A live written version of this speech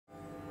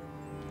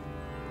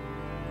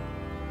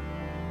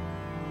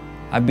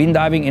I've been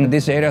diving in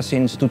this area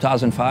since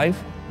 2005.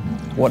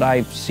 What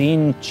I've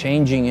seen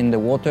changing in the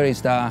water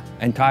is the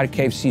entire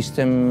cave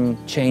system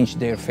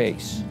changed their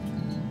face.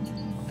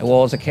 It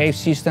was a cave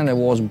system that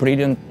was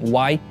brilliant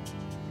white,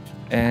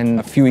 and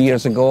a few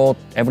years ago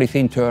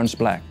everything turns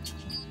black.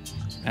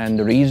 And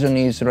the reason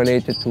is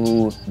related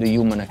to the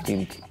human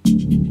activity.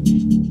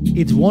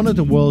 It's one of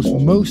the world's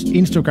most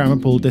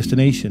Instagrammable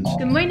destinations.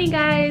 Good morning,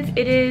 guys.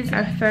 It is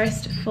our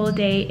first full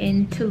day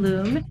in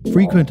Tulum.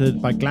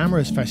 Frequented by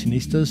glamorous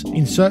fashionistas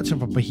in search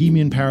of a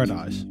bohemian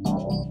paradise.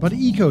 But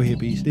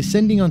eco-hippies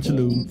descending on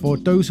Tulum for a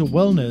dose of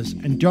wellness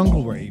and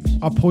jungle raves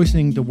are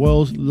poisoning the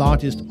world's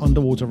largest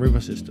underwater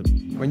river system.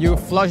 When you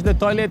flush the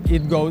toilet,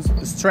 it goes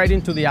straight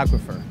into the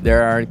aquifer.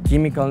 There are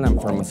chemical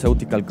and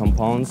pharmaceutical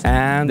compounds,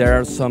 and there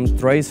are some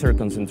tracer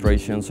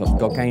concentrations of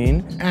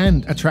cocaine.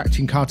 And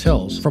attracting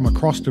cartels from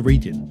across the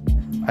region.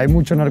 Hay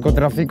mucho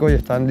narcotráfico y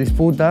está en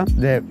disputa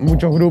de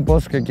muchos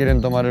grupos que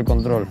quieren tomar el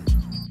control.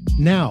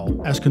 Now,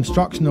 as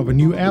construction of a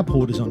new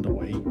airport is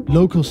underway,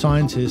 local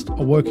scientists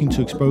are working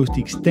to expose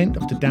the extent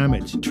of the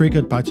damage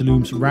triggered by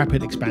Tulum's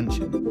rapid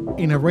expansion,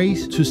 in a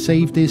race to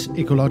save this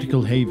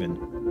ecological haven.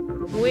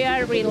 We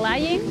are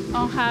relying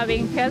on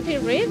having healthy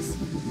reefs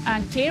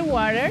and clear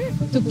water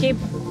to keep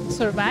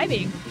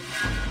surviving.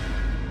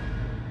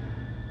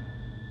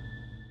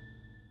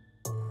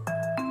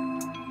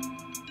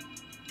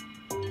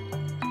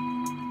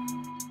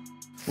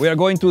 We are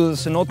going to the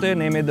cenote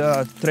named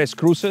Tres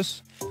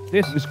Cruces.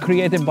 This is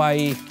created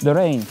by the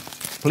rain.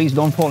 Please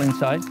don't fall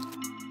inside.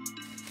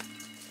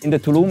 In the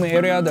Tulum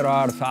area, there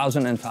are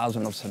thousands and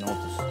thousands of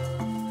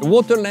cenotes. The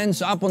water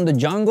lands up on the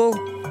jungle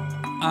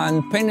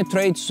and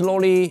penetrates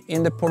slowly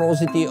in the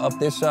porosity of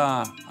this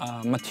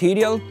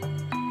material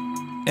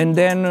and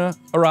then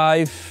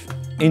arrive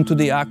into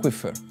the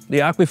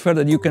aquifer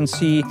that you can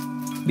see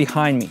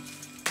behind me.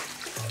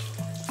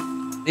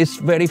 It's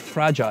very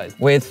fragile.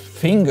 With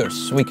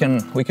fingers, we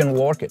can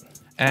work it.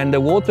 And the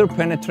water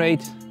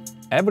penetrates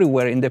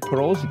everywhere in the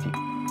porosity.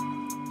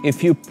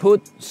 If you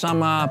put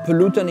some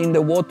pollutant in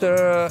the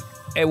water,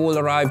 it will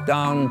arrive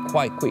down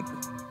quite quick.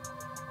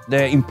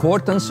 The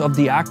importance of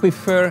the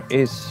aquifer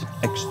is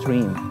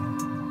extreme.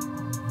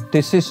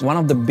 This is one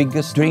of the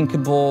biggest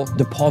drinkable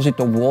deposits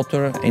of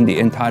water in the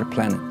entire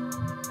planet.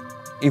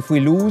 If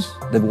we lose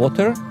the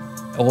water,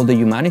 all the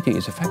humanity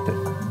is affected.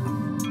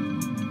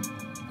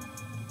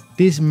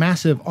 This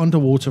massive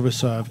underwater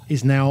reserve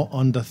is now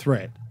under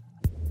threat.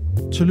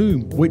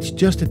 Tulum, which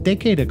just a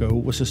decade ago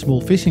was a small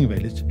fishing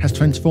village, has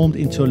transformed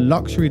into a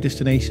luxury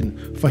destination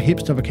for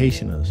hipster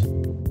vacationers.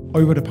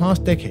 Over the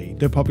past decade,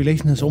 the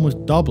population has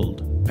almost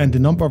doubled, and the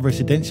number of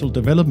residential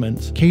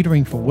developments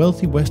catering for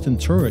wealthy Western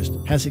tourists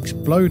has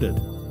exploded.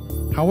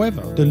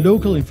 However, the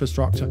local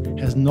infrastructure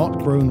has not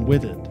grown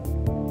with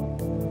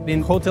it.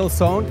 In hotel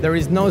zone, there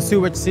is no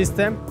sewage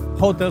system.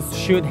 Hotels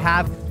should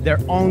have their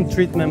own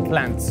treatment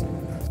plants.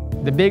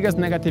 The biggest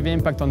negative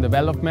impact on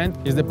development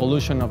is the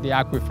pollution of the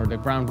aquifer, the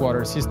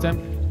groundwater system,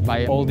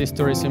 by all this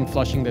tourism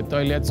flushing the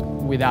toilets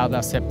without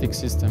a septic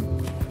system.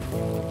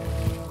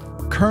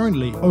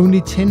 Currently,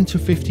 only 10 to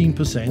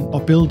 15%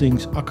 of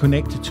buildings are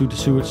connected to the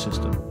sewage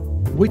system,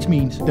 which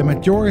means the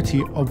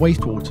majority of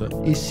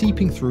wastewater is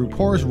seeping through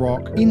porous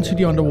rock into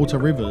the underwater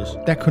rivers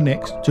that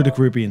connects to the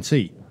Caribbean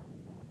Sea.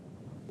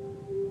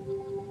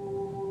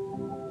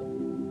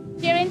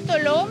 Here in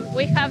Tulum,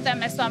 we have the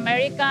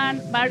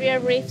Mesoamerican barrier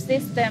reef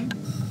system.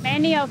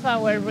 Many of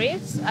our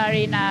reefs are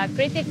in a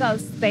critical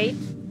state.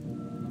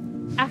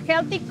 A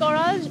healthy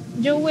coral,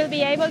 you will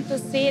be able to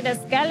see the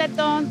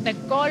skeleton, the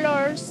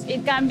colors.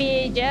 It can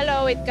be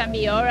yellow, it can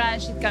be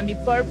orange, it can be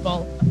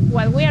purple.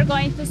 What we are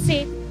going to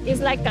see is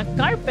like a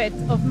carpet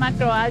of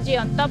macroalgae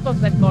on top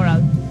of the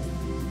coral.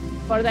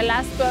 For the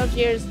last 12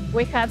 years,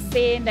 we have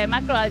seen the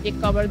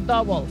macroalgae cover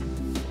double.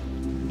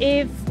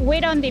 If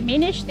we don't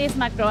diminish this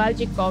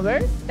macroalgae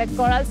cover, the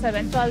corals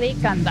eventually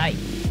can die.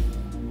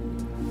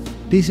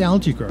 This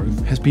algae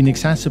growth has been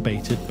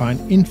exacerbated by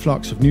an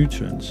influx of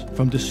nutrients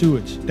from the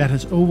sewage that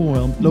has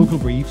overwhelmed local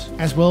reefs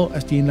as well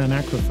as the inland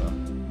aquifer,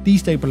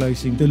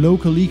 destabilizing the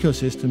local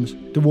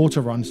ecosystems the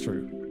water runs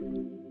through.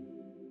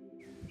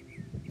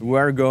 We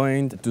are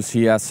going to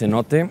see a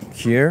cenote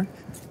here,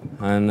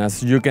 and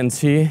as you can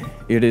see,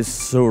 it is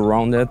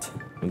surrounded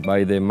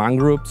by the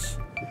mangroves.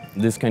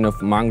 These kind of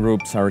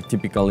mangroves are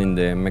typical in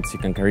the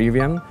Mexican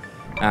Caribbean,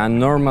 and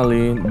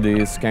normally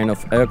this kind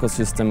of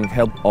ecosystem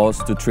helps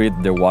us to treat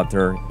the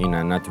water in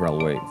a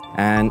natural way.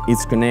 And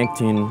it's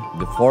connecting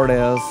the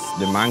forests,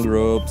 the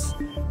mangroves,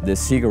 the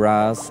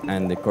seagrass,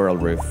 and the coral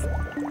reef.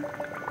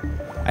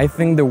 I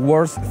think the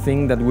worst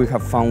thing that we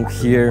have found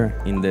here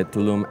in the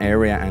Tulum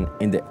area and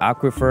in the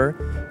aquifer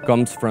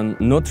comes from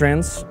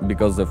nutrients,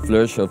 because the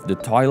flush of the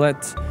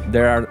toilet,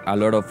 there are a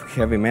lot of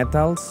heavy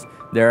metals.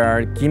 There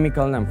are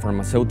chemical and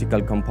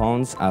pharmaceutical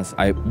compounds as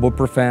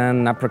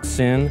ibuprofen,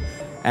 naproxen,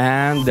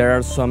 and there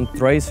are some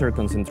tracer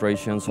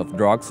concentrations of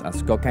drugs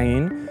as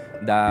cocaine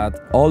that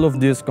all of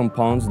these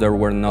compounds that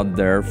were not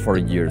there 4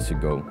 years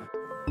ago.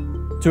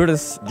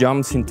 tourist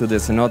jumps into the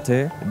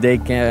cenote, they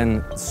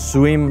can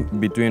swim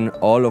between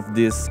all of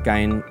these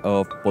kind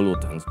of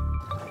pollutants.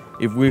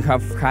 If we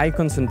have high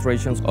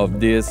concentrations of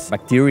these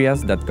bacteria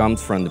that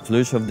comes from the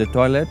flush of the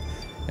toilet,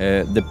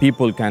 the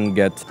people can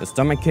get a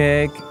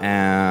stomachache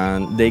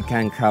and they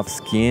can have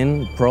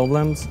skin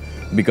problems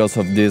because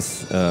of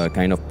this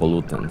kind of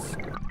pollutants.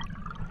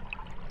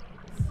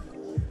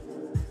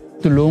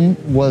 Tulum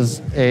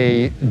was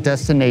a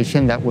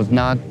destination that was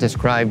not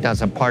described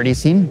as a party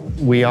scene.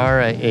 We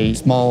are a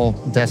small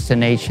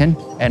destination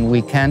and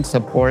we can't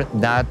support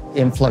that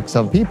influx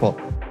of people.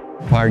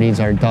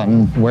 Parties are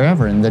done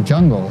wherever, in the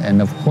jungle,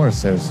 and of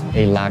course there's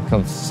a lack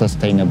of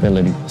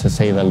sustainability, to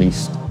say the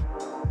least.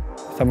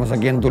 Estamos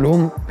aquí en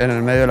Tulum, en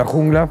el medio de la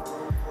jungla,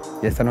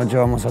 y esta noche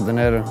vamos a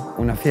tener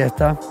una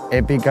fiesta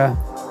épica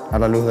a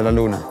la luz de la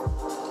luna.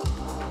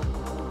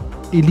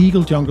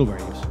 Illegal jungle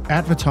raves,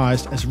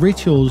 advertised as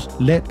rituals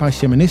led by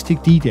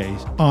shamanistic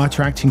DJs, are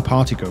attracting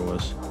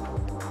partygoers.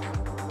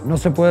 No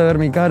se puede ver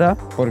mi cara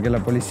porque la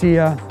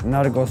policía,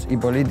 narcos y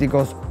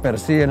políticos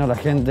persiguen a la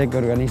gente que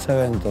organiza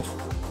eventos.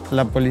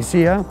 La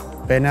policía,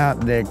 pena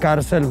de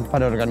cárcel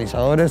para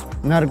organizadores,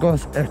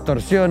 narcos,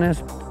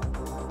 extorsiones.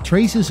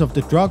 Traces of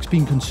the drugs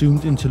being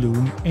consumed in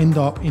Tulum end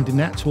up in the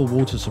natural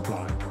water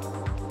supply.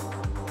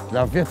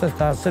 La fiesta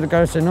está cerca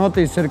del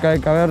cenote y cerca de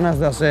cavernas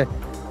de hace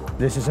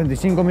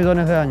 65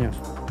 millones de años.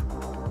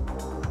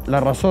 La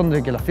razón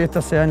de que la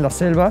fiesta sea en la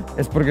selva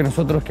es porque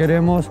nosotros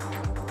queremos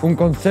un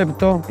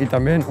concepto y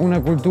también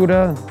una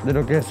cultura de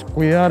lo que es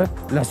cuidar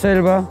la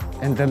selva,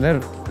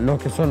 entender lo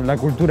que son la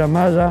cultura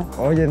maya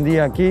hoy en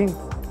día aquí,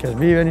 que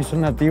viven y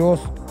son nativos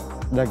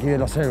de aquí de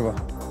la selva.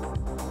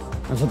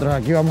 Nosotros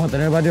aquí vamos a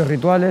tener varios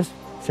rituales,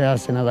 se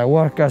hacen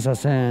ayahuasca, se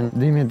hacen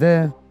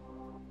DMT.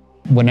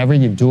 Whenever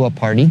you do a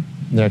party,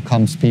 there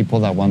comes people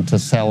that want to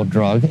sell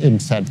drug in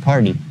said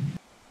party.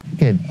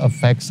 It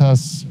affects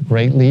us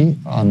greatly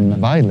on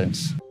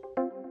violence.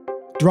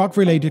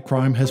 Drug-related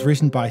crime has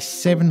risen by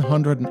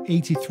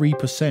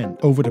 783%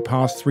 over the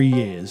past 3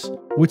 years,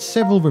 with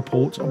several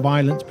reports of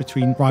violence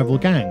between rival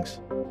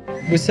gangs.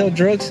 We sell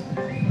drugs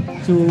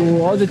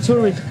to all the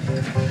tourists.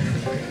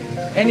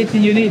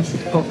 Anything you need,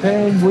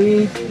 cocaine,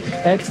 weed,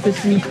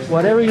 ecstasy,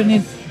 whatever you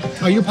need.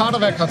 Are you part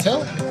of a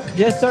cartel?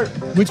 Yes, sir.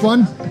 Which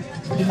one?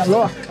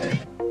 Sinaloa.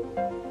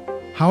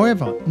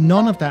 However,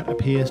 none of that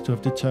appears to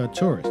have deterred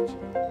tourists.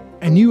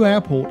 A new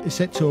airport is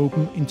set to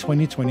open in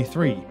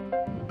 2023,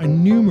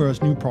 and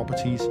numerous new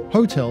properties,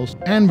 hotels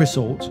and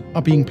resorts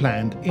are being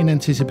planned in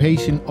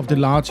anticipation of the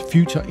large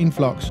future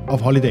influx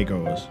of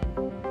holidaygoers.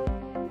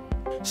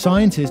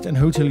 Scientists and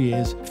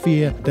hoteliers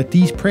fear that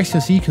these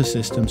precious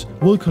ecosystems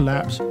will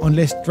collapse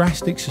unless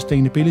drastic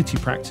sustainability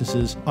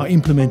practices are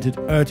implemented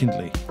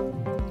urgently.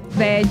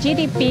 The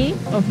GDP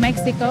of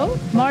Mexico,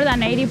 more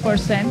than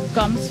 80%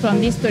 comes from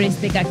these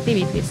touristic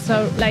activities.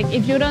 So, like,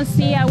 if you don't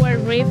see our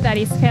reef that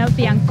is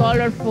healthy and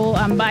colorful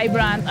and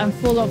vibrant and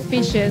full of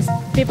fishes,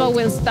 people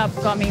will stop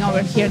coming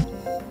over here.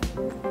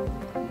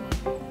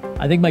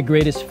 I think my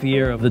greatest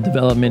fear of the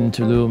development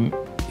in Tulum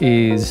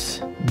is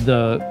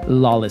the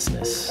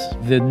lawlessness,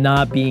 the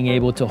not being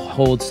able to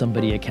hold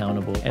somebody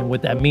accountable. And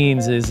what that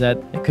means is that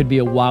it could be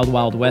a wild,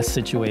 wild west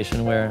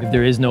situation where if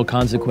there is no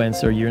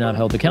consequence or you're not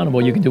held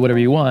accountable, you can do whatever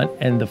you want.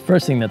 And the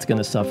first thing that's going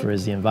to suffer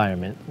is the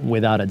environment,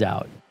 without a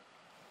doubt.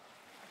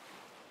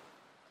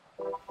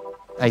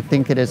 I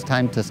think it is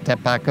time to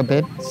step back a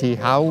bit, see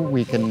how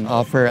we can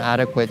offer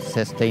adequate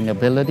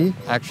sustainability,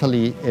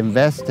 actually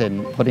invest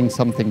in putting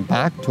something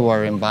back to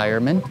our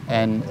environment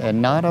and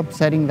not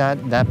upsetting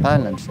that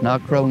balance,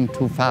 not growing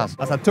too fast.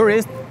 As a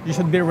tourist, you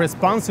should be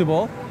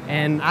responsible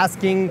and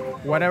asking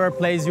whatever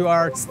place you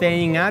are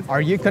staying at,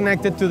 are you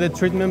connected to the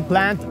treatment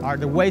plant? Are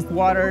the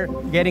wastewater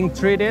getting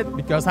treated?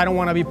 Because I don't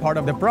want to be part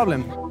of the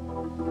problem.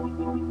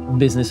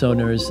 Business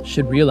owners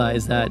should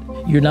realize that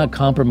you're not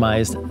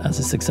compromised as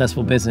a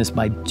successful business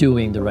by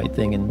doing the right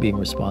thing and being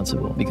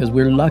responsible. Because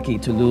we're lucky,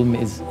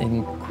 Tulum is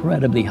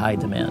incredibly high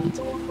demand.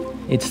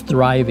 It's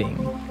thriving.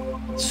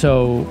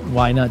 So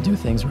why not do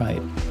things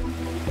right?